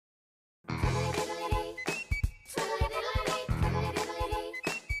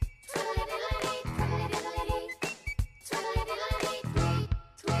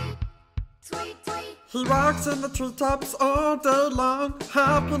rocks in the treetops all day long,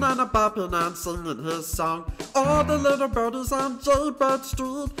 hoppin' and a-boppin' and singing his song. All the little birdies on Jaybird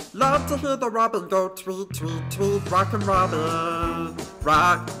Street love to hear the robin go tweet, tweet, tweet. Rockin' Robin,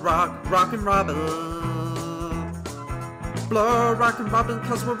 rock, rock, rockin' Robin. Blow rockin' Robin,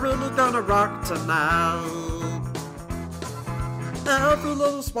 'cause we're really gonna rock tonight. Every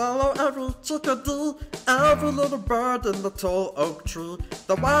little swallow, every chick-a-dee, every little bird in the tall oak tree,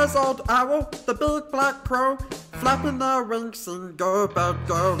 the wise old owl, the big black crow, flapping their wings, sing go bird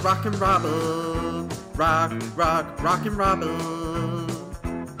go, rockin' Robin, rock, rock, rockin' Robin.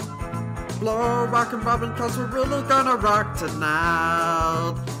 Blow rockin' Robin, 'cause we're really gonna rock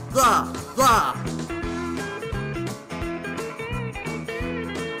tonight. Yeah, yeah.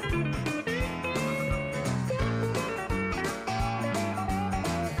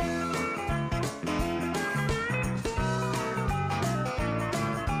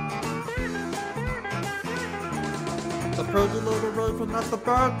 The pretty little raven at the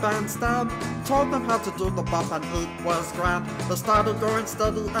bird bandstand told them how to do the bop, and it was grand. They started going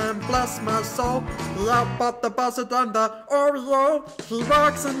steady, and bless my soul, he outbopped the buzzard and the oriole. He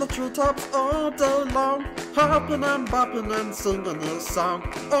rocks in the treetops all day long, hopping and bopping and singing his song.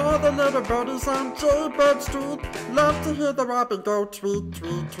 All the little birdies on Jaybird Street love to hear the robin go tweet,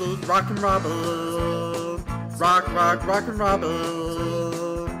 tweet, tweet. Rockin' Robin, rock, rock, rockin' Robin.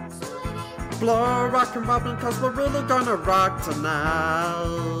 Blow rockin' Robin, 'cause we're really gonna rock tonight.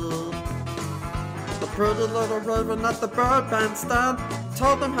 The pretty little raven at the bird bandstand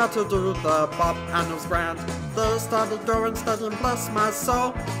told them how to do the bop, and it was grand. They started going steady, and bless my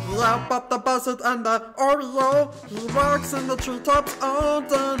soul, he outbopped the buzzard and the oriole. He rocks in the treetops all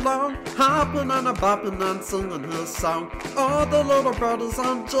day long, hopping and a-bopping and singing his song. All the little birdies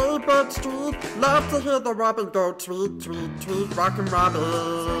on Jaybird Street love to hear the robin go tweet, tweet, tweet. Rockin'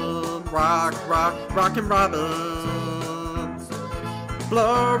 Robin, rock, rock, rockin' Robin.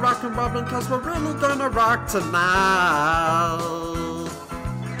 Blow rockin' Robin, 'cause we're really gonna rock tonight.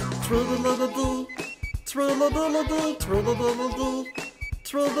 Tweedly-diddly-dee, tweedly-diddly-dee, tweedly-diddly-dee,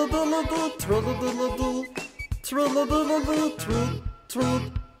 tweedly-diddly-dee, tweedly-diddly-dee, tweedly-diddly-dee, tweet,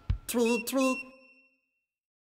 tweet, tweet, tweet.